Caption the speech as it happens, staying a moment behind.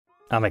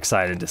I'm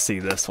excited to see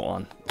this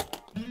one.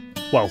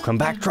 Welcome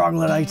back,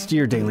 Troglodytes, to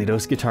your daily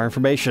dose guitar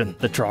information,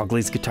 the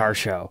Trogly's Guitar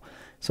Show.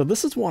 So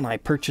this is one I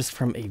purchased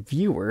from a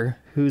viewer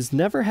who's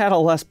never had a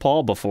Les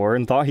Paul before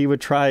and thought he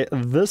would try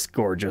this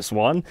gorgeous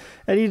one,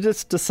 and he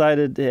just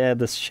decided, yeah,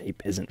 this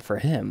shape isn't for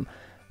him.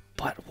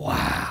 But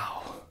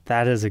wow,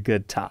 that is a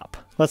good top.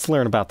 Let's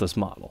learn about this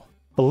model.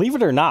 Believe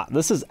it or not,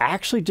 this is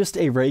actually just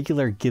a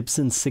regular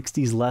Gibson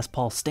 60s Les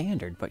Paul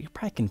standard, but you're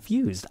probably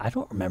confused. I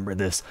don't remember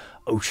this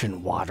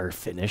ocean water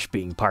finish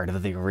being part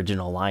of the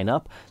original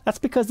lineup. That's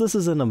because this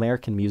is an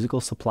American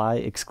Musical Supply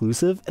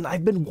exclusive, and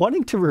I've been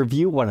wanting to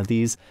review one of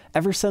these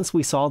ever since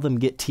we saw them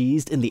get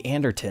teased in the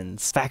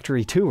Andertons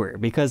factory tour,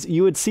 because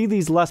you would see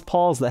these Les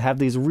Pauls that have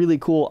these really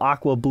cool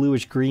aqua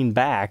bluish green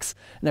backs,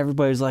 and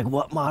everybody's like,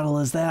 what model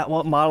is that?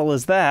 What model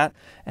is that?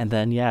 And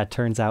then, yeah, it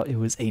turns out it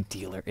was a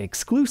dealer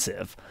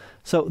exclusive.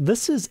 So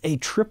this is a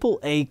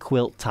AAA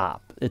quilt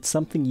top. It's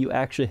something you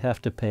actually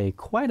have to pay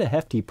quite a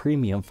hefty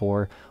premium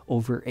for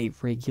over a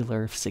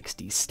regular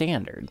 60s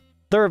standard.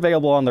 They're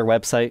available on their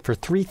website for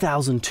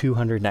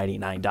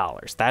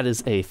 $3,299. That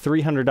is a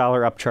 $300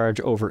 upcharge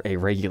over a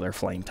regular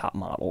flame top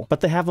model. But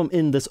they have them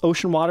in this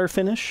ocean water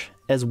finish,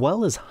 as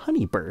well as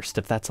Honeyburst,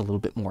 if that's a little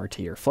bit more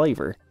to your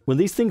flavor. When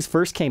these things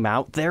first came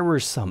out, there were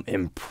some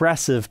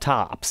impressive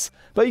tops,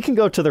 but you can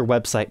go to their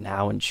website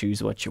now and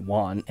choose what you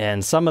want.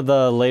 And some of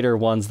the later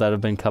ones that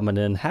have been coming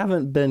in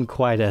haven't been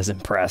quite as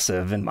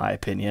impressive, in my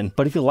opinion.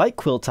 But if you like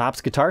quilt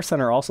tops, Guitar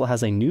Center also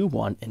has a new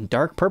one in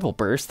dark purple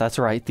burst. That's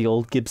right, the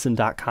old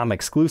Gibson.com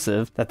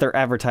exclusive that they're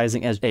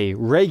advertising as a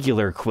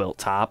regular quilt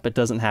top. It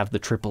doesn't have the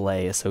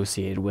AAA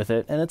associated with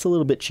it, and it's a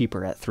little bit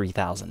cheaper at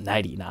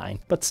 $3,099,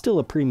 but still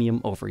a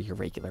premium over your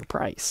regular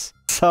price.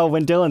 So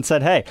when Dylan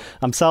said, hey,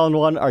 I'm selling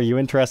one, are you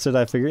interested?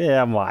 I figured,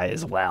 yeah, might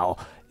as well.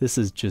 This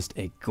is just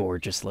a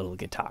gorgeous little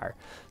guitar.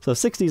 So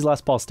 60s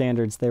Les Paul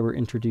standards, they were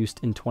introduced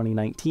in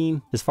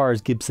 2019 as far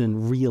as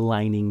Gibson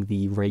realigning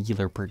the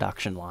regular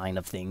production line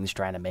of things,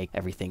 trying to make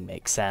everything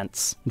make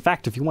sense. In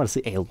fact, if you want to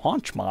see a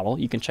launch model,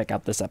 you can check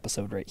out this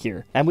episode right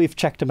here. And we've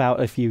checked them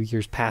out a few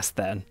years past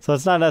then. So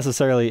it's not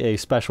necessarily a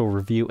special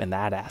review in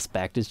that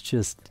aspect. It's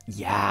just,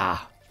 yeah.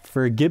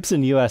 For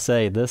Gibson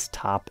USA, this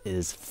top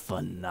is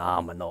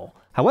phenomenal.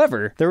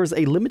 However, there was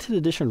a limited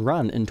edition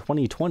run in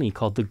 2020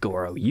 called the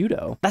Goryo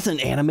Yuto. That's an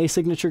anime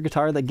signature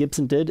guitar that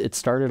Gibson did. It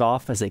started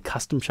off as a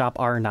custom shop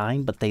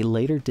R9, but they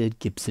later did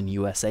Gibson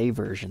USA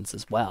versions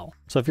as well.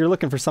 So if you're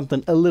looking for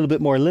something a little bit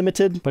more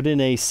limited, but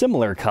in a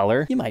similar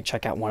color, you might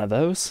check out one of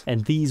those.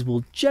 And these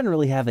will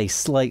generally have a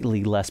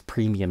slightly less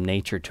premium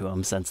nature to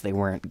them since they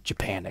weren't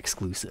Japan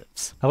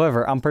exclusives.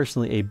 However, I'm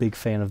personally a big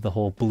fan of the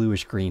whole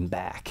bluish green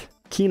back.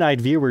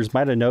 Keen-eyed viewers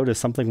might have noticed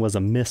something was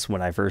amiss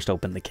when I first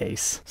opened the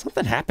case.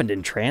 Something happened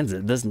in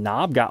transit. This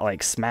knob got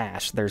like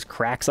smashed. There's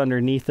cracks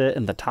underneath it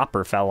and the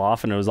topper fell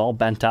off and it was all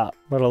bent up.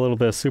 But a little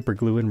bit of super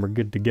glue and we're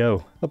good to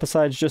go. But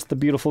besides just the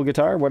beautiful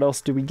guitar, what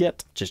else do we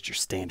get? Just your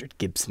standard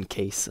Gibson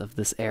case of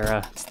this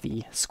era. It's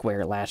the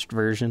square latched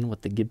version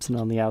with the Gibson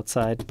on the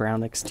outside,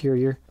 brown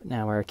exterior.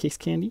 Now our case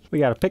candy. We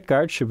got a pick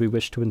guard should we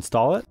wish to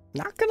install it.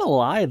 Not gonna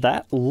lie,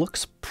 that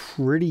looks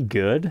pretty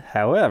good.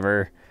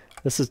 However,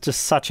 this is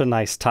just such a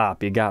nice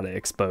top, you gotta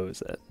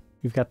expose it.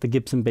 You've got the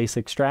Gibson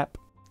basic strap,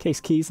 case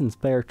keys and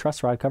spare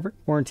truss rod cover,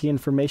 warranty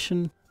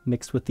information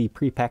mixed with the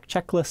pre-pack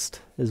checklist,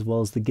 as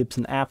well as the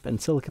Gibson app and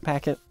silica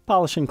packet,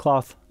 polishing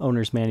cloth,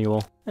 owner's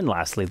manual, and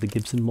lastly the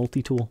Gibson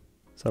multi-tool.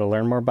 So to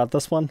learn more about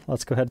this one,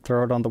 let's go ahead and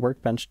throw it on the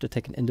workbench to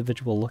take an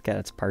individual look at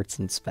its parts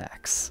and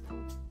specs.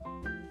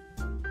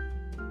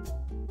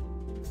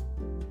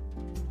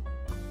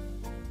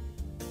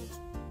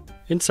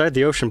 Inside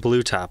the ocean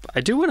blue top,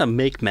 I do want to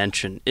make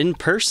mention, in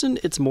person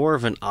it's more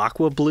of an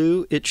aqua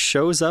blue. It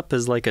shows up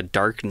as like a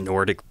dark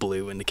Nordic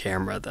blue in the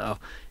camera though.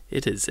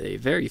 It is a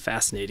very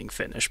fascinating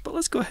finish, but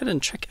let's go ahead and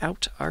check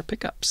out our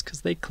pickups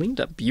because they cleaned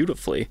up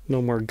beautifully.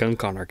 No more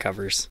gunk on our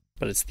covers.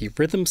 But it's the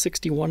Rhythm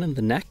 61 in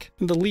the neck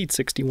and the Lead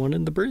 61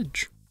 in the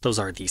bridge. Those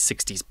are the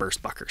 60s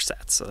burst bucker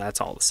sets, so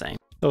that's all the same.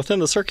 So within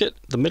the circuit,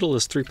 the middle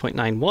is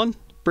 3.91,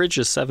 bridge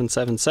is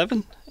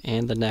 777,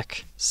 and the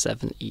neck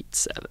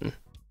 787.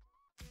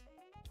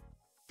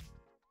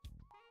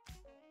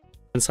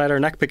 Inside our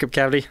neck pickup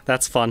cavity,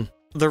 that's fun.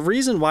 The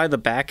reason why the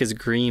back is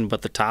green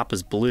but the top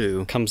is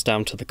blue comes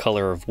down to the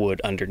color of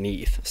wood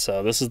underneath.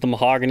 So this is the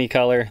mahogany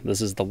color, this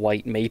is the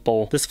white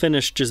maple. This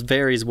finish just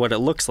varies what it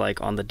looks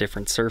like on the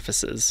different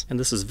surfaces, and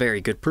this is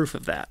very good proof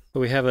of that. So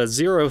we have a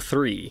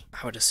 03.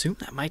 I would assume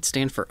that might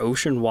stand for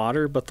ocean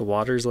water, but the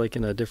water's like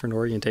in a different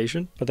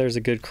orientation. But there's a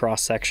good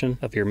cross section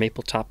of your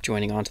maple top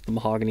joining onto the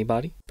mahogany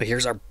body. But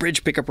here's our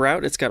bridge pickup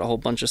route. It's got a whole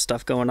bunch of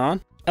stuff going on.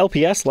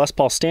 LPS, Les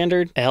Paul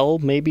Standard, L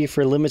maybe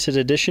for limited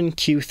edition,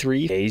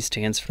 Q3, A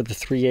stands for the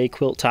 3A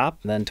quilt top,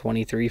 and then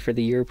 23 for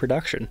the year of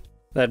production.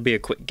 That'd be a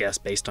quick guess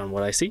based on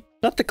what I see.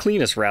 Not the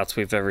cleanest routes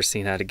we've ever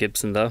seen out of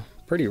Gibson though.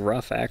 Pretty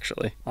rough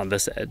actually, on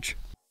this edge.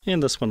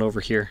 And this one over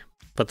here.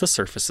 But the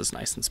surface is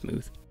nice and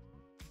smooth.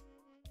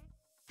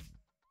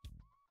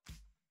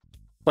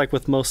 Like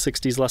with most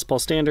 60s Les Paul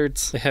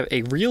standards, they have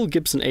a real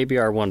Gibson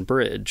ABR1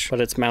 bridge,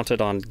 but it's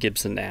mounted on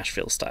Gibson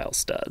Nashville style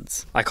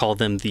studs. I call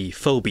them the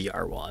faux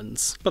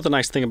BR1s. But the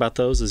nice thing about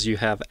those is you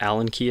have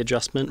Allen key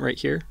adjustment right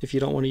here if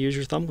you don't want to use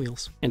your thumb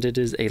wheels. And it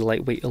is a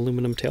lightweight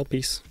aluminum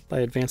tailpiece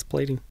by Advanced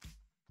Plating.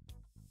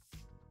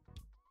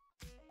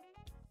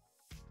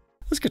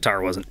 This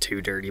guitar wasn't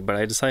too dirty, but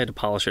I decided to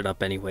polish it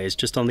up anyways,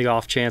 just on the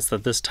off chance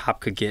that this top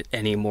could get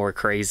any more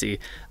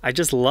crazy. I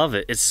just love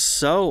it. It's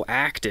so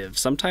active.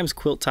 Sometimes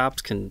quilt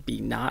tops can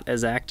be not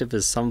as active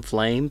as some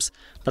flames,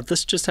 but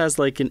this just has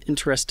like an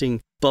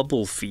interesting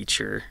bubble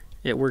feature.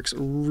 It works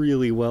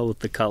really well with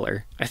the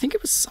color. I think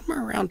it was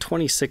somewhere around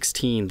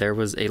 2016 there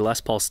was a Les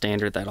Paul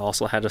standard that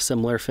also had a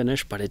similar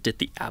finish, but it did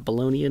the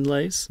abalone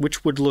inlays,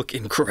 which would look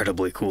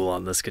incredibly cool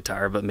on this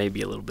guitar, but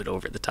maybe a little bit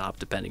over the top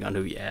depending on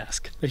who you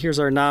ask. But here's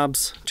our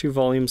knobs, 2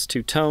 volumes,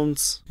 2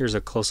 tones. Here's a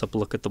close-up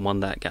look at the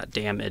one that got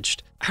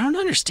damaged. I don't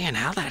understand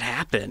how that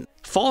happened.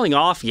 Falling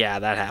off, yeah,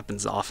 that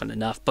happens often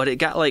enough, but it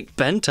got like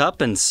bent up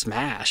and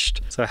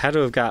smashed. So it had to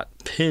have got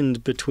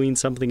pinned between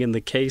something in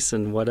the case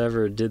and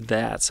whatever did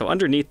that. So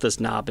underneath this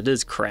knob, it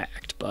is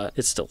cracked, but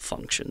it still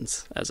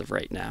functions as of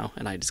right now,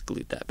 and I just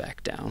glued that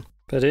back down.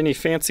 But any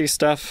fancy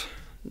stuff?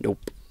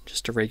 Nope.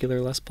 Just a regular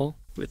Les Paul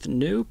with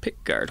no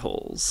pickguard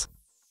holes.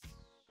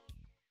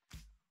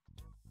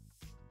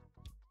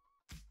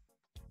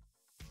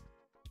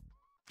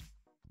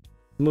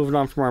 Moving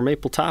on from our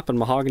maple top and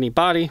mahogany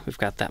body, we've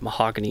got that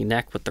mahogany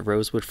neck with the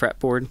rosewood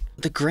fretboard.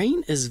 The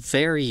grain is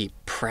very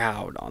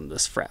proud on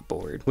this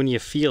fretboard. When you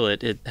feel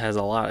it, it has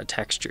a lot of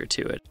texture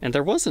to it. And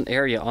there was an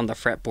area on the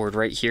fretboard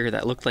right here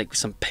that looked like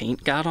some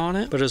paint got on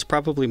it, but it was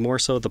probably more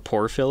so the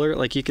pore filler.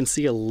 Like you can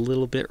see a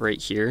little bit right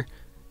here,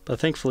 but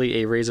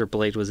thankfully a razor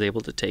blade was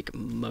able to take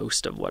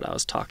most of what I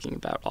was talking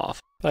about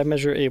off. I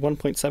measure a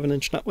 1.7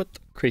 inch nut width,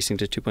 creasing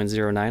to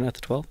 2.09 at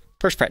the 12th.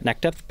 First fret neck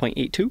depth,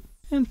 0.82,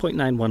 and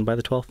 0.91 by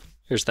the 12th.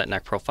 Here's that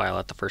neck profile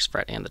at the 1st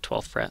fret and the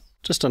 12th fret.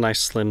 Just a nice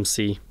slim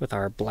C with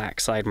our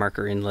black side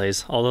marker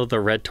inlays, although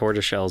the red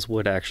tortoiseshells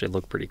would actually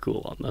look pretty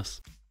cool on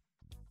this.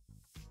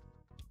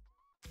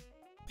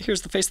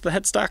 Here's the face of the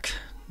headstock.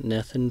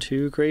 Nothing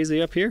too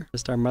crazy up here.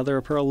 Just our mother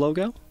of pearl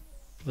logo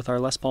with our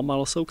Les Paul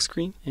model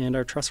silkscreen and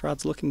our truss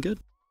rods looking good.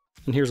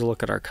 And here's a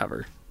look at our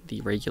cover, the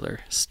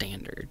regular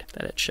standard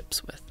that it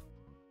ships with.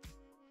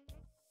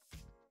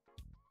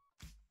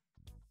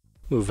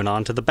 Moving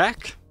on to the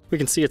back. We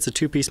can see it's a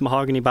 2-piece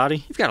mahogany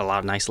body. You've got a lot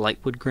of nice light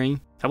wood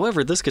grain.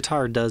 However, this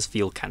guitar does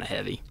feel kind of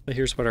heavy. But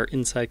here's what our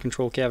inside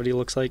control cavity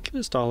looks like.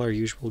 Just all our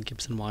usual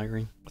Gibson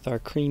wiring. With our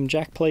cream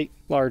jack plate,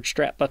 large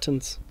strap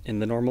buttons in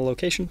the normal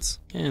locations.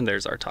 And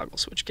there's our toggle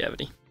switch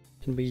cavity.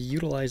 And we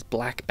utilize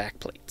black back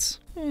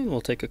plates. And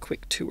we'll take a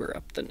quick tour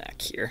up the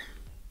neck here.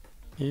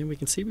 And we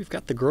can see we've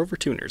got the Grover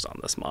tuners on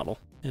this model.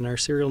 And our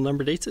serial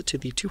number dates it to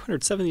the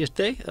 270th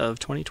day of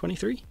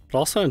 2023. But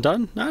all said and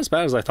done, not as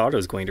bad as I thought it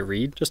was going to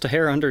read. Just a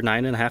hair under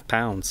 9.5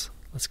 pounds.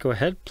 Let's go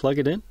ahead, plug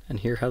it in, and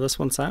hear how this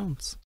one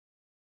sounds.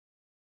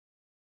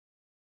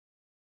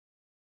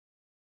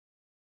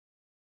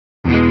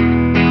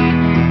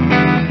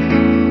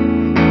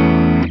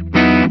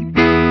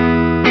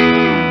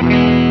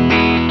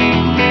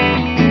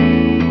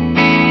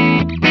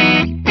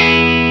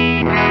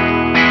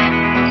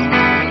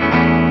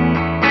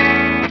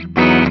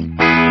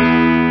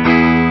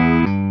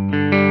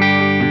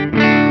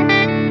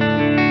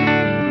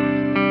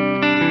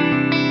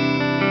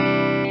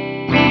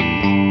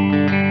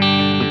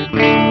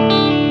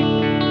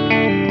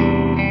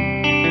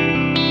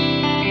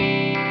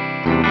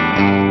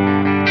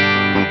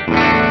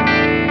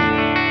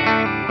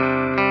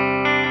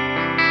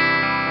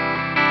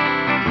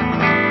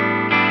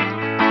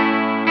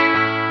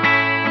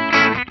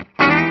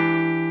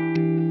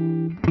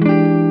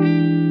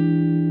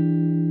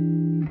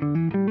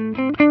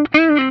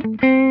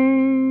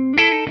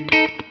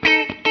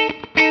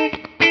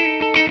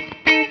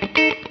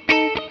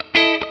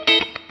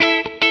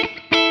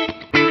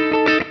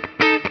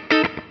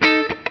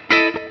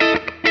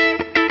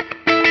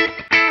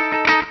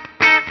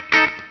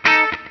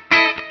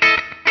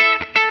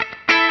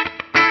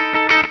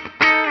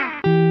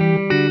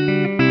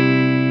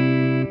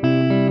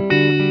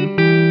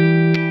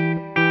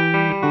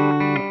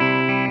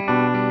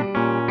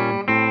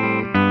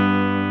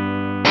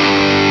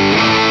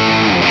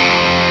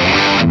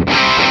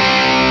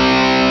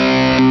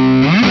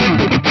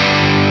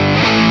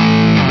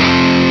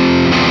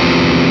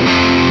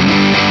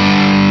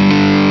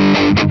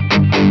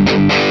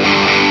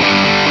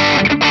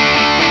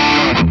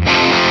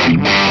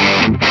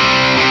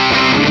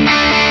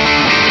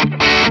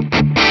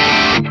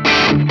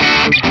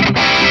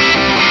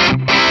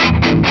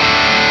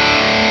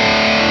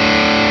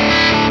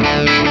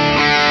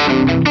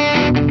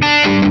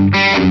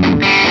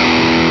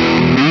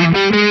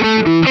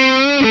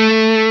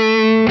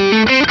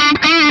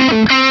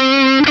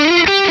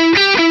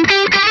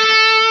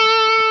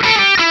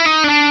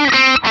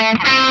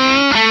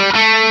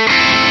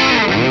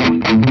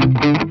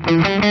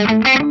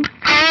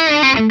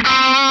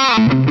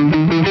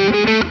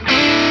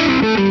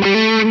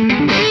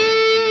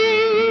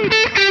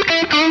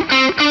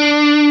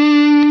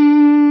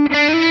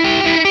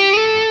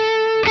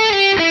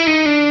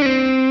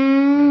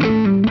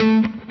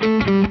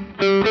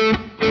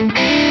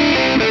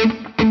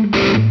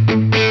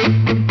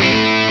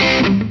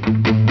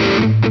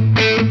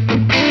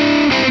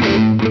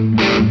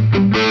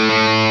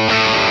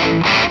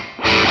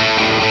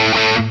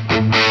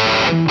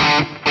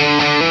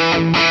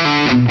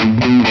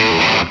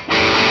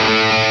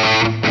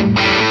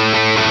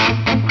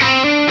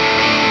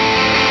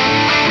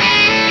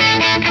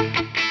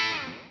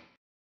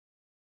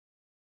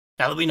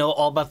 Now that we know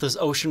all about this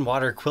ocean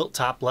water quilt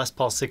top Les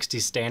Paul 60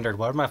 standard,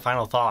 what are my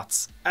final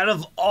thoughts? Out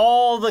of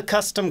all the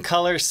custom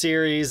color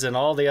series and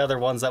all the other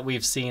ones that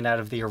we've seen out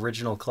of the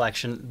original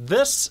collection,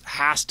 this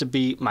has to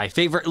be my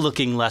favorite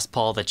looking Les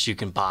Paul that you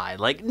can buy.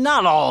 Like,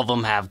 not all of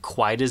them have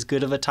quite as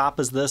good of a top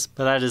as this,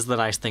 but that is the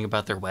nice thing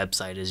about their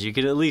website, is you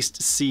can at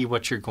least see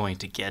what you're going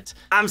to get.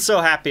 I'm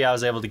so happy I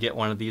was able to get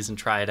one of these and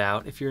try it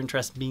out. If you're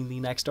interested in being the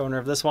next owner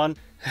of this one,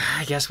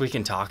 I guess we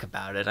can talk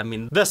about it. I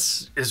mean,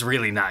 this is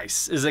really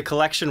nice. Is it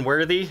collection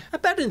worthy? I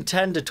bet in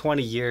 10 to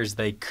 20 years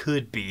they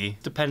could be,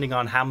 depending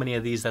on how many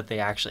of these that they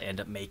actually end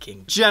up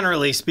making.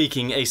 Generally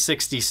speaking, a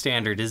 60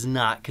 standard is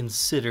not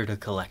considered a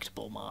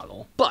collectible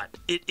model, but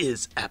it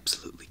is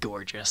absolutely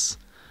gorgeous.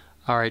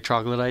 All right,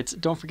 troglodytes,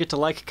 don't forget to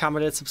like,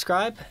 comment, and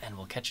subscribe, and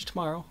we'll catch you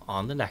tomorrow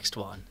on the next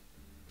one.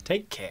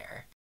 Take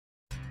care.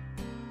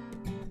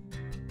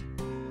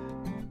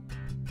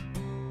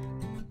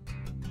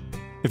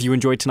 If you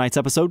enjoyed tonight's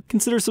episode,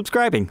 consider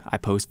subscribing. I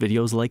post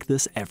videos like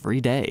this every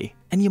day.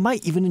 And you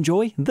might even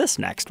enjoy this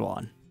next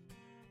one.